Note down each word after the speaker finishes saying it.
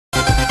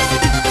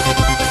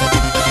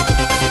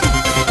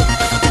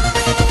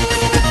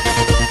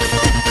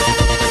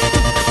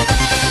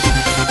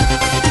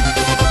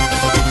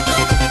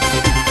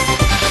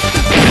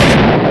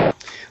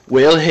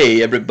Well,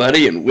 hey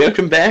everybody, and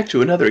welcome back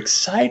to another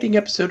exciting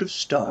episode of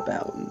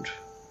Starbound.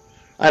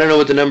 I don't know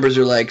what the numbers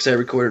are like because I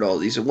recorded all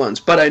these at once,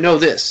 but I know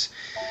this.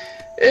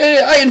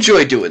 I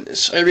enjoy doing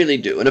this, I really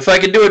do, and if I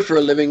could do it for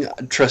a living,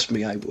 trust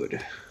me, I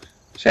would.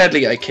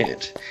 Sadly, I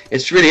can't.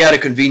 It's really out of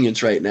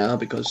convenience right now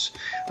because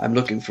I'm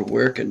looking for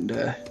work and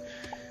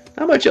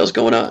not much else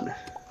going on.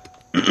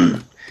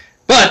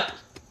 But,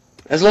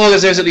 as long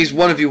as there's at least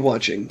one of you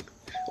watching,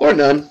 or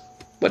none,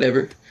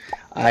 whatever,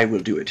 I will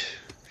do it.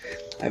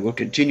 I will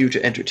continue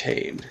to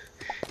entertain,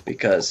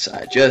 because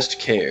I just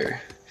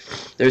care.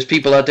 There's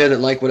people out there that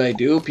like what I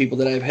do, people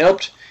that I've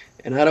helped,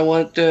 and I don't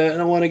want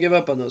to give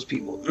up on those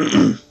people.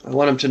 I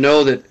want them to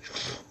know that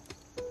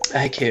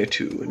I care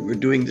too, and we're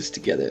doing this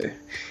together.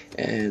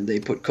 And they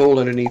put coal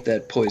underneath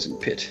that poison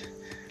pit.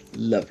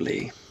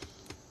 Lovely.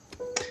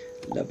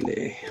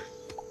 Lovely.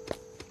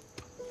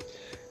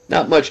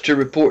 Not much to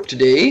report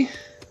today.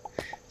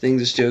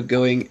 Things are still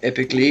going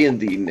epically in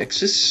the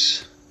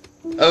Nexus.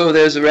 Oh,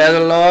 there's a rather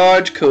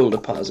large coal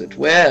deposit.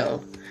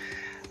 Well,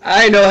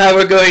 I know how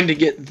we're going to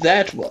get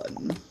that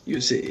one, you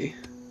see.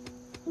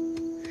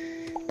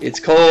 It's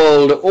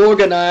called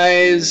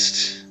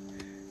organized.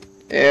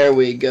 There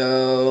we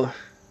go. Well,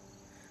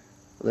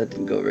 that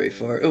didn't go very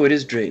far. Oh, it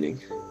is draining.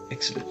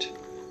 Excellent.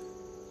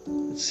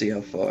 Let's see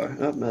how far.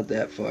 Oh, not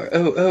that far.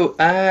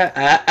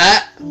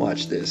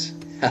 Watch this.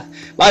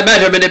 My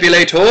matter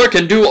manipulator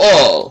can do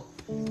all.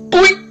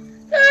 Boing!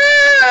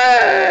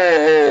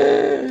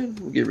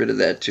 We'll get rid of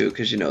that too,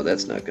 because you know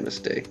that's not going to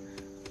stay.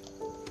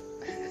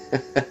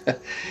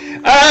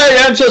 I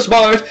am so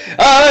smart!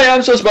 I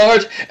am so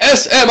smart!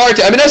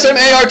 S-M-R-T! I mean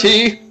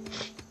S-M-A-R-T!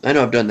 I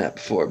know I've done that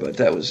before, but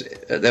that was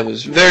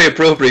very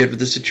appropriate for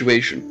the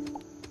situation.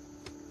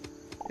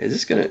 Is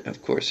this gonna...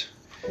 Of course.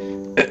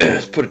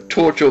 Let's put a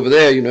torch over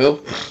there, you know.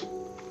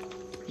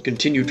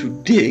 Continue to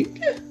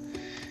dig.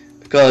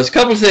 Because a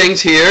couple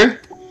things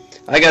here.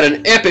 I got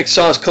an epic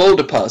sauce coal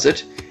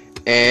deposit.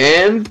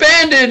 And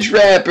bandage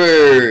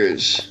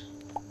wrappers.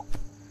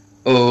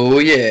 Oh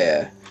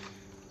yeah.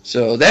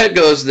 So that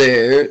goes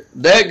there.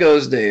 That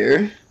goes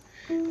there.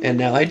 And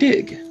now I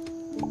dig.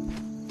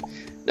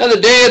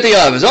 Another day at the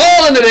office.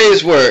 All in the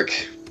day's work.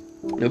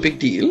 No big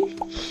deal.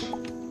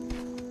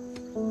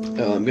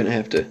 Oh, I'm gonna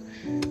have to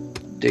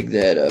dig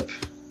that up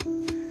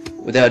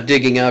without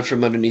digging out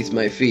from underneath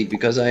my feet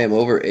because I am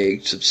over a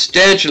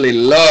substantially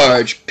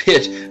large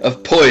pit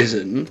of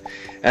poison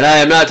and I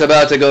am not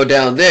about to go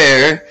down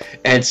there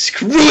and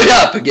screw it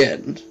up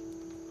again.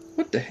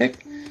 What the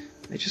heck?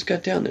 I just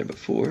got down there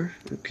before.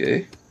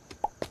 Okay.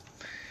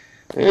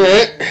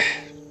 Alright.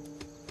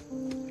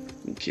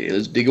 Okay,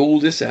 let's dig all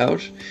this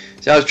out.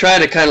 So I was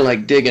trying to kind of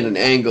like dig at an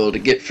angle to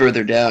get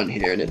further down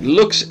here, and it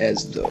looks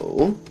as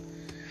though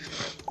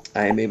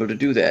I am able to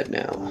do that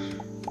now.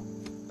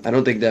 I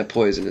don't think that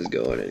poison is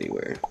going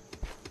anywhere.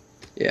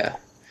 Yeah,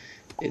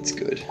 it's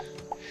good.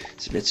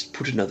 So let's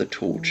put another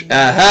torch.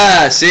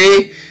 Aha!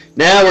 See?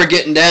 Now we're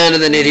getting down to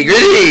the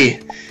nitty-gritty!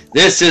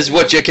 This is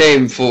what you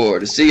came for,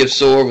 to see if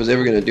SOAR was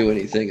ever going to do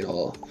anything at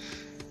all.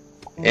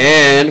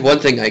 And one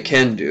thing I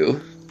can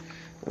do,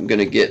 I'm going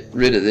to get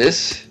rid of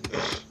this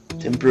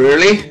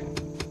temporarily.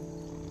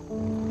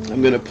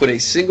 I'm going to put a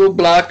single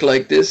block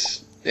like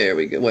this. There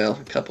we go. Well,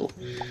 a couple.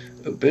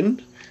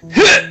 Open.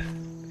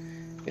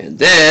 And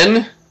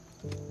then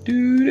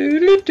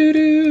boink!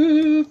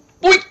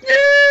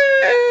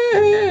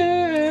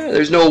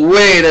 There's no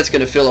way that's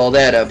gonna fill all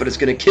that up, but it's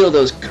gonna kill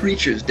those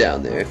creatures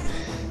down there.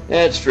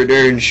 That's for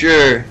darn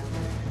sure.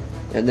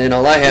 And then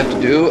all I have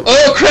to do...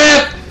 Oh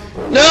crap!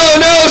 No,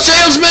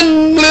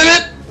 salesman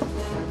limit!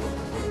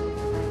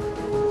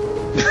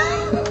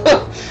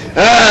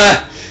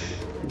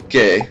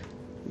 Okay.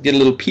 Get a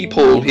little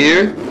peephole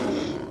here.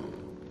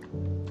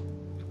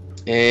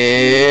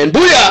 And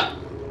booyah!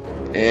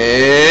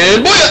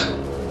 And booyah!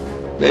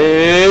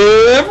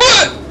 And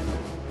booyah!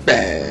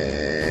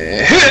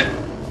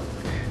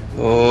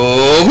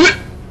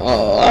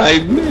 Oh, I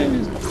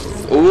missed.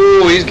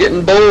 Oh, he's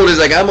getting bold. He's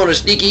like, I'm gonna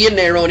sneaky in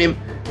there on him.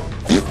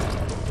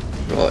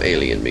 Oh,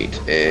 alien meat.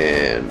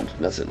 And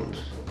nothing.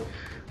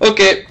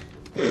 Okay.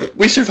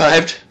 We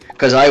survived.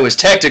 Because I was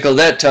tactical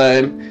that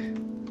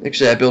time.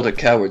 Actually, I built a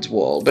coward's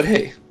wall. But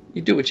hey.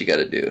 You do what you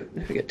gotta do.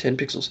 I got 10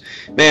 pixels.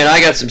 Man, I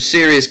got some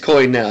serious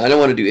coin now. I don't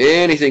want to do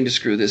anything to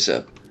screw this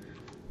up.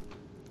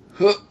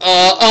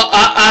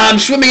 I'm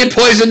swimming in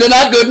poison.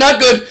 Not good, not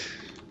good.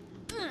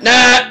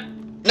 No,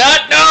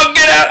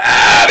 get out.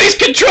 Ah, these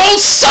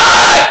controls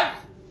suck!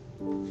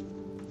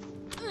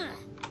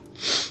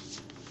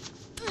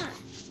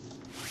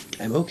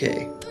 I'm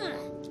okay.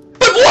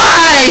 But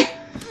why?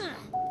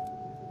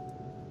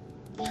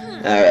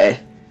 Alright.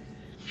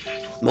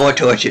 More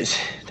torches.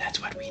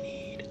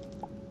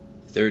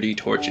 30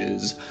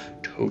 torches.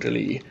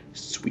 Totally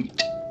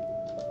sweet.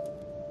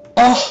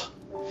 Oh!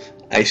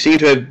 I seem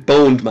to have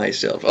boned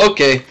myself.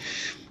 Okay.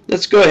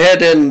 Let's go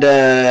ahead and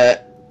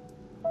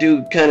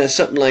do kind of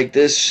something like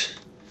this.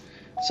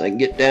 So I can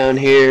get down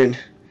here. And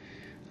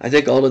I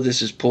think all of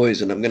this is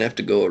poison. I'm going to have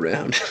to go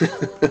around.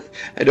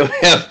 I don't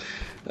have...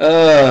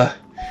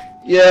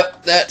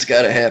 Yep, that's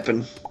got to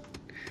happen.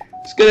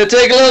 It's gonna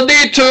take a little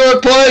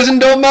detour, Poison,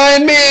 don't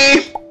mind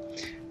me.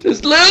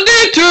 Just a little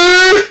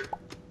detour.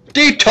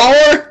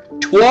 Detour?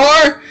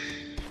 Twar?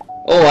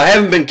 Oh, I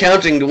haven't been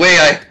counting the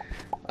way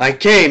I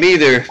came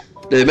either.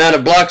 The amount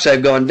of blocks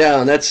I've gone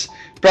down. That's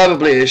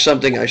probably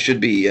something I should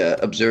be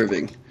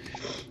observing,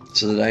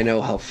 so that I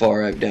know how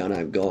far I've gone.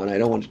 I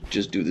don't want to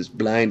just do this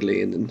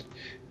blindly and then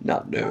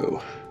not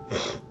know.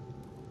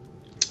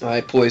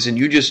 Alright, Poison,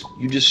 you just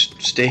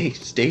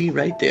stay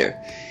right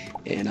there.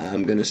 And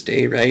I'm gonna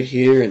stay right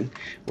here, and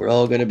we're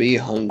all gonna be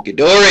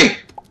hunky-dory.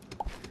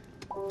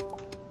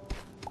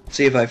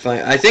 See if I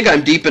think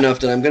I'm deep enough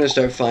that I'm gonna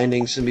start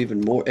finding some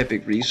even more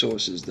epic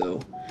resources,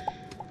 though.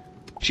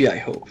 Gee, I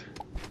hope.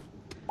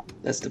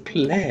 That's the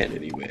plan,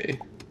 anyway.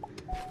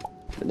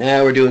 But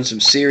now we're doing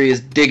some serious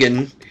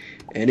digging,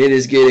 and it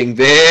is getting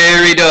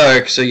very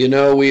dark, so you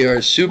know we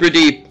are super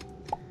deep.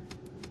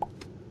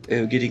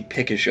 Oh, getting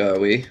peckish, are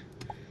we?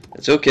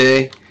 That's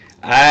okay.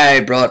 I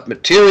brought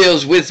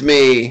materials with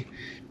me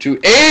to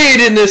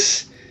aid in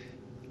this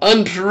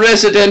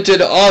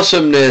unprecedented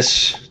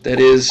awesomeness that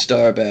is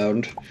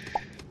Starbound.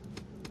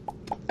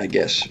 I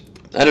guess.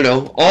 I don't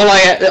know.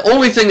 The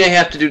only thing they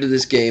have to do to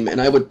this game,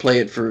 and I would play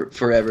it for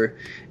forever,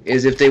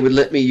 is if they would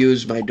let me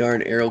use my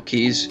darn arrow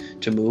keys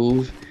to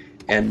move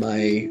and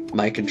my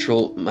right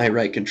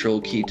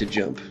control key to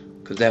jump,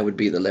 because that would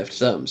be the left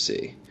thumb.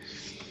 See,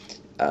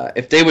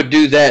 if they would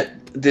do that,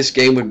 this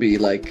game would be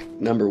like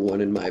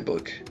 #1 in my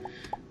book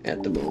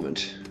at the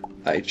moment.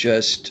 I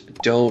just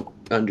don't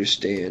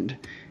understand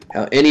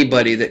how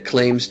anybody that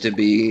claims to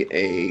be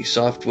a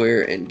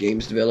software and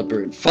games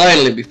developer and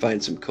finally be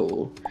find some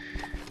coal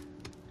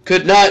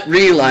could not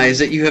realize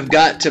that you have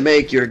got to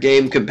make your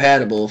game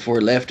compatible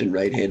for left and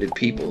right-handed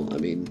people. I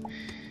mean,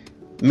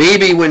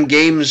 maybe when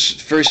games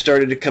first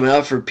started to come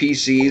out for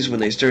PCs, when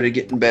they started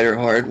getting better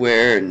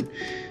hardware, and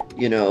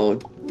you know,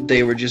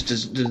 they were just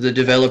the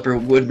developer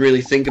wouldn't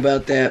really think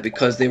about that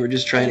because they were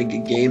just trying to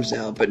get games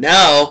out. But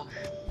now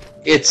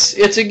it's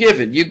a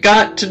given. You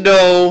got to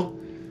know,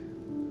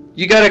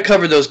 you got to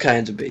cover those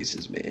kinds of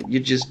bases, man.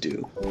 You just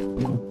do.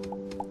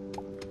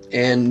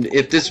 And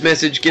if this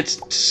message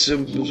gets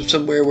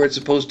somewhere where it's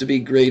supposed to be,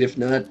 great. If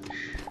not,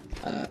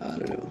 I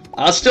don't know.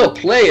 I'll still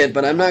play it,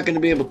 but I'm not going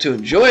to be able to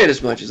enjoy it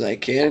as much as I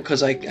can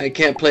because I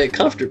can't play it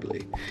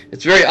comfortably.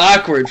 It's very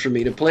awkward for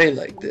me to play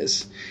like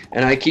this,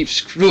 and I keep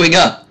screwing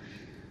up,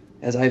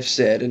 as I've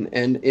said.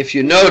 And if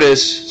you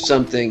notice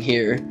something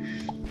here,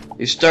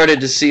 you started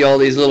to see all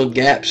these little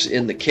gaps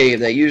in the cave.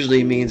 That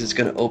usually means it's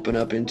going to open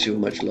up into a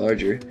much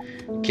larger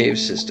cave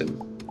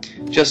system.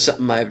 Just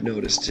something I've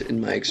noticed in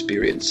my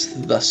experience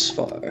thus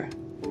far.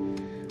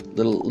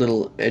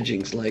 Little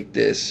edgings like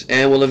this,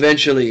 and will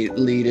eventually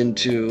lead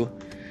into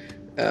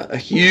a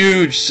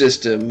huge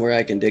system where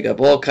I can dig up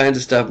all kinds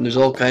of stuff, and there's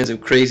all kinds of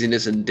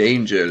craziness and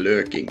danger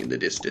lurking in the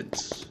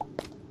distance.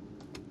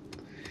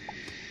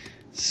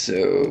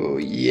 So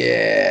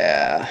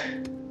yeah,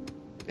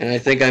 and I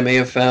think I may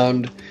have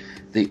found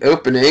the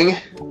opening,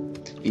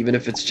 even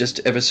if it's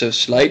just ever so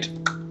slight.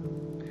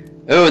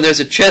 Oh, and there's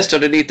a chest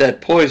underneath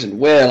that poison.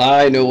 Well,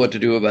 I know what to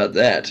do about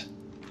that.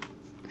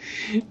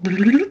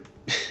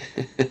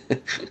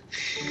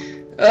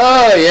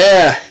 Oh,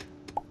 yeah.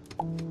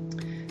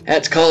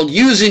 That's called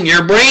using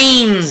your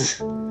brains.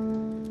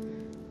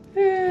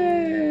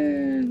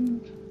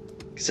 And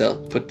so I'll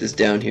put this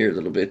down here a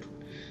little bit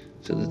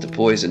so that the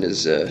poison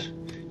is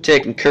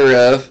taken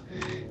care of.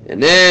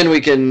 And then we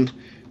can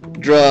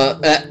draw...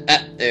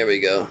 there we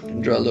go.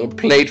 Draw a little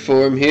plate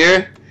for him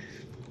here.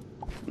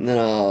 And then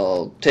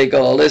I'll take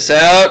all this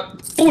out.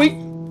 Boink!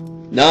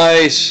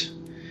 Nice.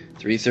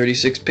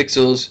 336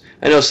 pixels.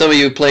 I know some of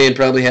you playing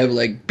probably have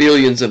like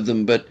billions of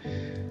them, but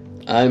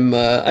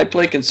I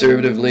play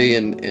conservatively,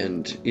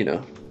 and you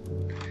know,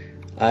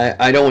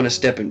 I don't want to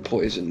step in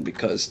poison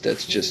because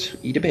that's just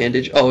eat a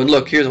bandage. Oh, and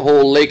look, here's a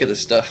whole lake of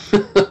this stuff.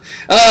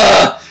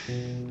 Ah!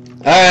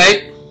 All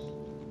right.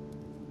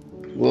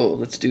 Whoa,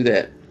 let's do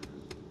that.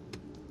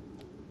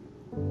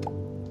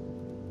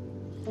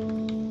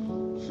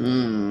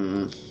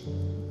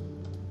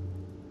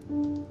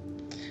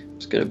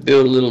 Just gonna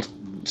build little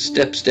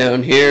steps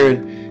down here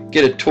and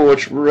get a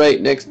torch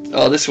right next.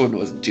 Oh, this one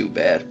wasn't too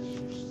bad.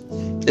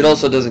 It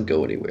also doesn't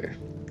go anywhere,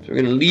 so we're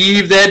gonna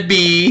leave that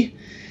be.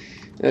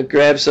 I'll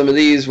grab some of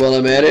these while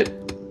I'm at it.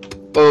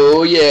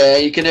 Oh yeah,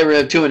 you can never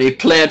have too many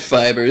plant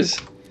fibers,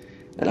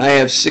 and I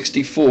have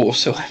 64,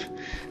 so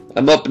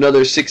I'm up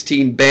another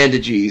 16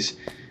 bandages.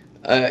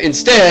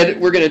 Instead,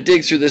 we're gonna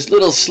dig through this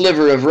little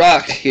sliver of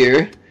rock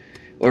here,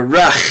 or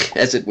rock,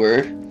 as it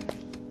were.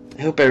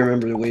 I hope I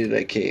remember the way that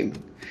I came.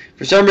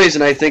 For some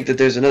reason, I think that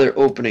there's another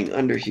opening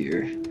under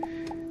here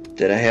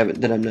that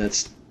I'm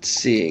not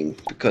seeing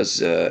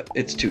because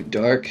it's too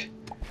dark.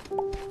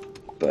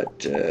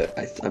 But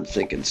I'm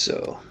thinking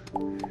so.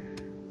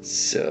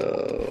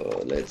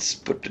 So let's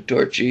put the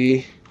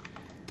torchy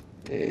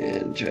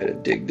and try to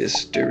dig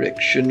this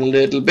direction a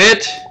little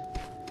bit.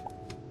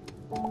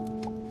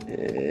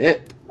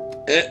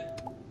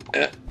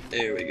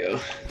 There we go.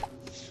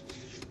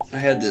 I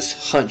had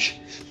this hunch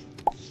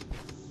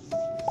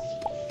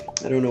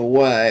I don't know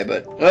why,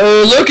 but...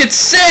 Oh, look, it's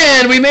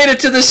sand! We made it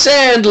to the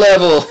sand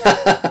level!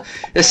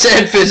 The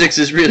sand physics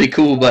is really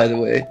cool, by the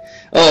way.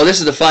 Oh, this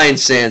is the fine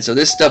sand, so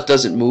this stuff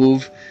doesn't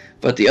move.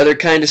 But the other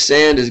kind of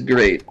sand is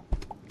great.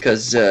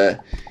 Because it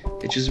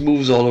just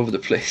moves all over the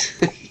place.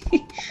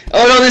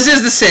 Oh, no, this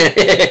is the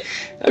sand!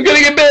 I'm gonna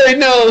get buried,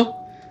 no!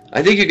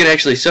 I think you can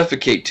actually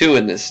suffocate, too,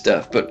 in this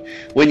stuff. But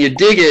when you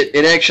dig it,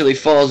 it actually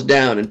falls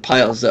down and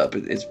piles up.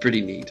 It's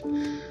pretty neat.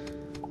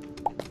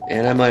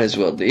 And I might as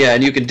well, yeah,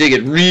 and you can dig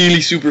it really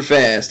super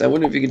fast. I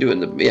wonder if you can do it in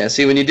the, yeah,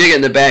 see, when you dig it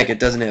in the back, it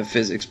doesn't have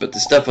physics, but the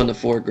stuff on the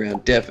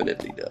foreground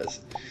definitely does.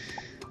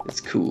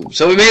 It's cool.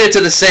 So we made it to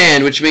the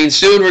sand, which means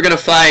soon we're going to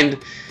find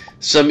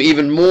some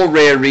even more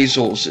rare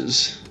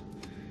resources.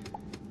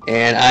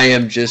 And I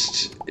am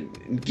just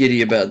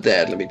giddy about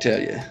that, let me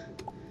tell you.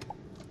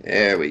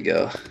 There we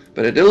go.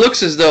 But it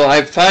looks as though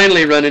I've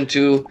finally run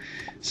into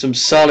some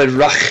solid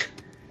rock.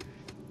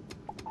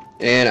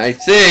 And I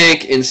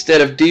think,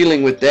 instead of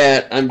dealing with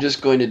that, I'm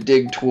just going to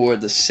dig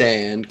toward the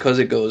sand, because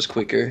it goes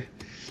quicker.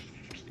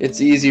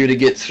 It's easier to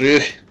get through.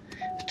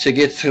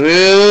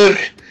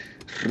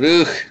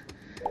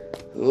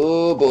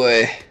 Oh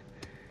boy.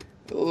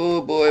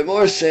 Oh boy,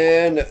 more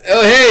sand.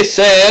 Oh hey,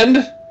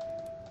 sand!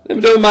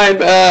 Don't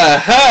mind.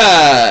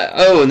 Aha!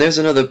 Oh, and there's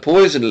another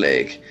poison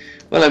lake.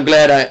 Well, I'm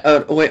glad I...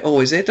 oh, wait,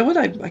 oh, is that the one?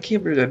 I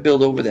can't remember if I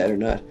build over that or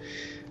not.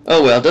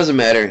 Oh well, it doesn't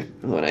matter.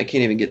 Oh, and I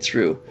can't even get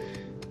through.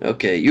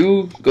 Okay,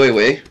 you go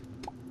away.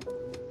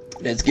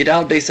 Let's get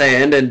out the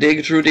sand and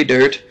dig through the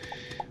dirt,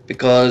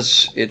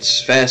 because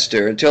it's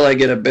faster. Until I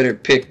get a better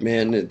pick,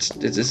 man,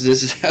 this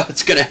is how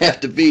it's gonna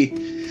have to be.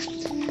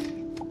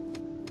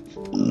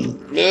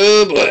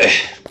 Oh boy,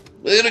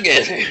 little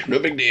gas, no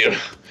big deal.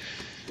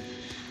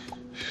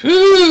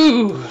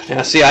 Whew.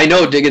 Now see, I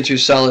know digging through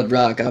solid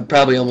rock, I'm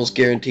probably almost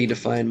guaranteed to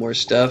find more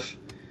stuff.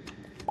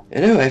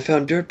 And oh, I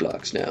found dirt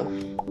blocks now.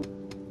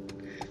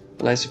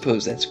 Well, I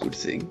suppose that's a good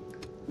thing.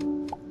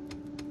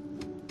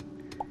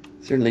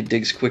 Certainly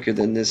digs quicker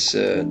than this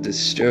this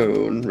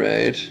stone,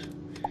 right?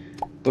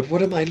 But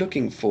what am I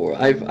looking for?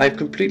 I've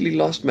completely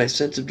lost my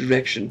sense of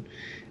direction,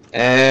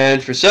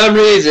 and for some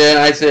reason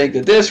I think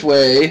that this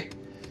way.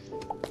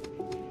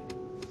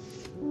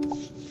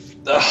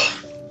 Ugh.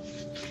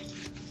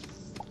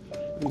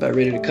 I'm about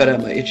ready to cut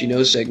out my itchy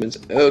nose segments.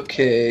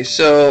 Okay,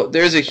 so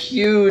there's a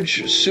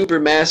huge,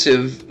 super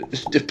massive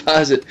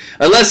deposit.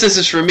 Unless this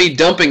is for me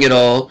dumping it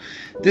all,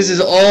 this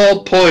is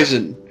all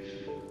poison.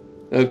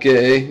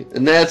 Okay,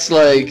 and that's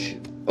like,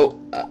 oh,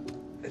 I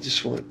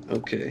just want,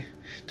 okay.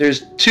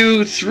 There's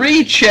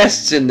 3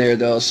 chests in there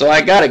though, so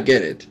I gotta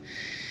get it.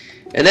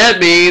 And that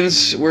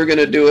means we're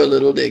gonna do a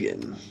little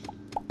digging.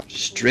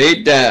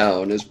 Straight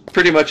down, as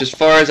pretty much as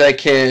far as I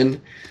can.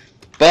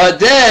 But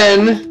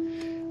then,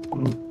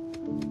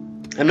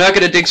 I'm not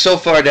gonna dig so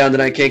far down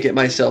that I can't get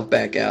myself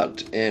back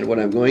out. And what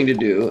I'm going to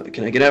do,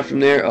 can I get out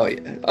from there? Oh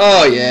yeah,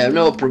 oh yeah,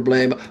 no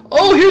problem.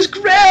 Oh, here's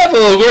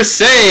gravel, we're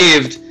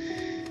saved.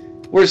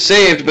 We're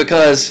saved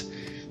because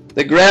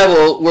the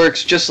gravel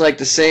works just like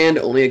the sand,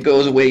 only it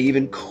goes away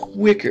even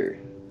quicker.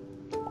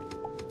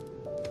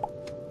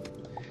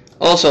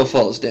 Also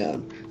falls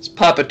down. Let's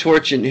pop a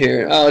torch in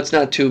here. Oh, it's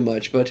not too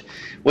much, but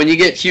when you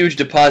get huge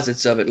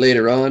deposits of it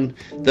later on,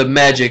 the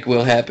magic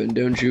will happen,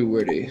 don't you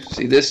worry.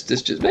 See, this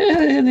just... Oh,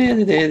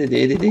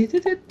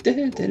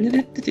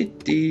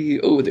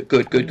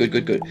 good.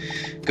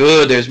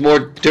 Good, there's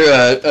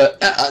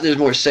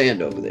more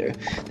sand over there.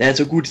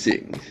 That's a good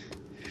thing.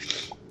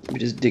 Let me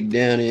just dig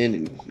down in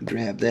and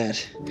grab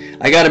that.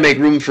 I gotta make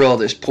room for all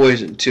this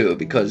poison too,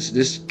 because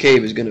this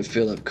cave is gonna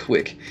fill up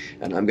quick,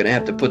 and I'm gonna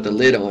have to put the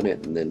lid on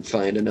it and then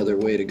find another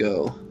way to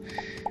go.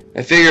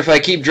 I figure if I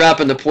keep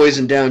dropping the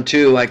poison down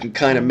too, I can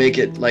kind of make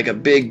it like a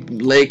big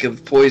lake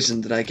of poison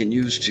that I can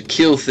use to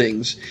kill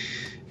things.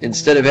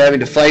 Instead of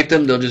having to fight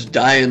them, they'll just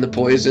die in the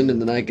poison,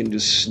 and then I can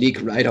just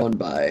sneak right on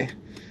by.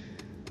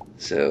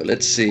 So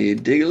let's see,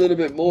 dig a little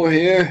bit more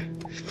here.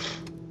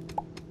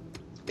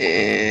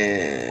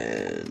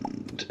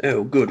 And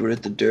oh good, we're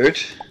at the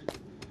dirt.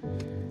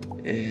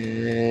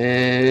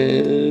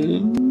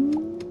 And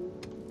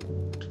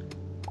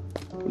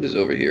what is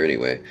over here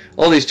anyway?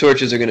 All these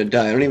torches are gonna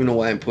die. I don't even know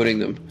why I'm putting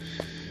them.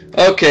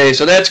 Okay,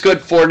 so that's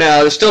good for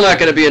now. There's still not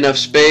gonna be enough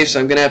space.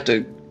 I'm gonna have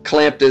to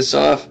clamp this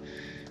off.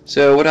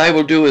 So what I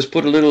will do is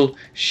put a little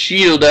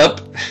shield up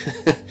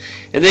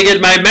and then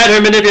get my matter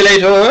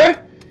manipulator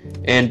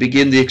and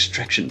begin the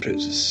extraction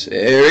process.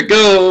 There it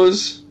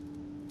goes.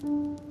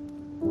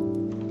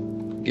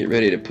 Get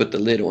ready to put the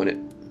lid on it.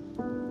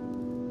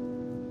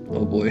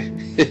 Oh boy.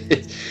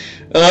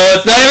 Oh,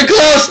 it's not even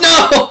close!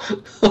 No!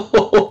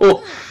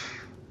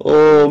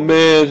 Oh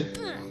man.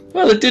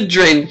 Well, it did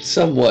drain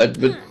somewhat,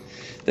 but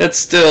that's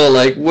still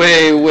like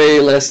way,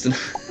 way less than...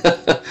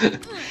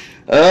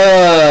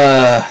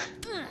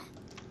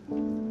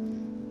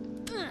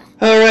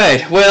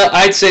 Alright, well,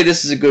 I'd say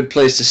this is a good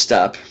place to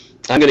stop.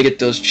 I'm gonna get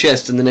those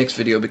chests in the next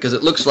video because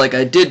it looks like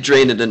I did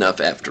drain it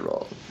enough after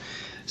all.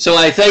 So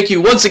I thank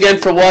you once again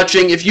for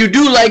watching. If you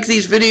do like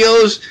these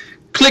videos,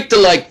 click the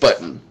like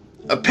button.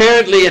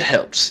 apparently it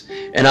helps.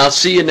 And I'll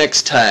see you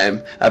next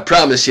time. I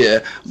promise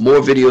you, more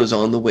videos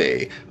on the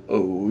way.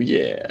 Oh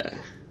yeah.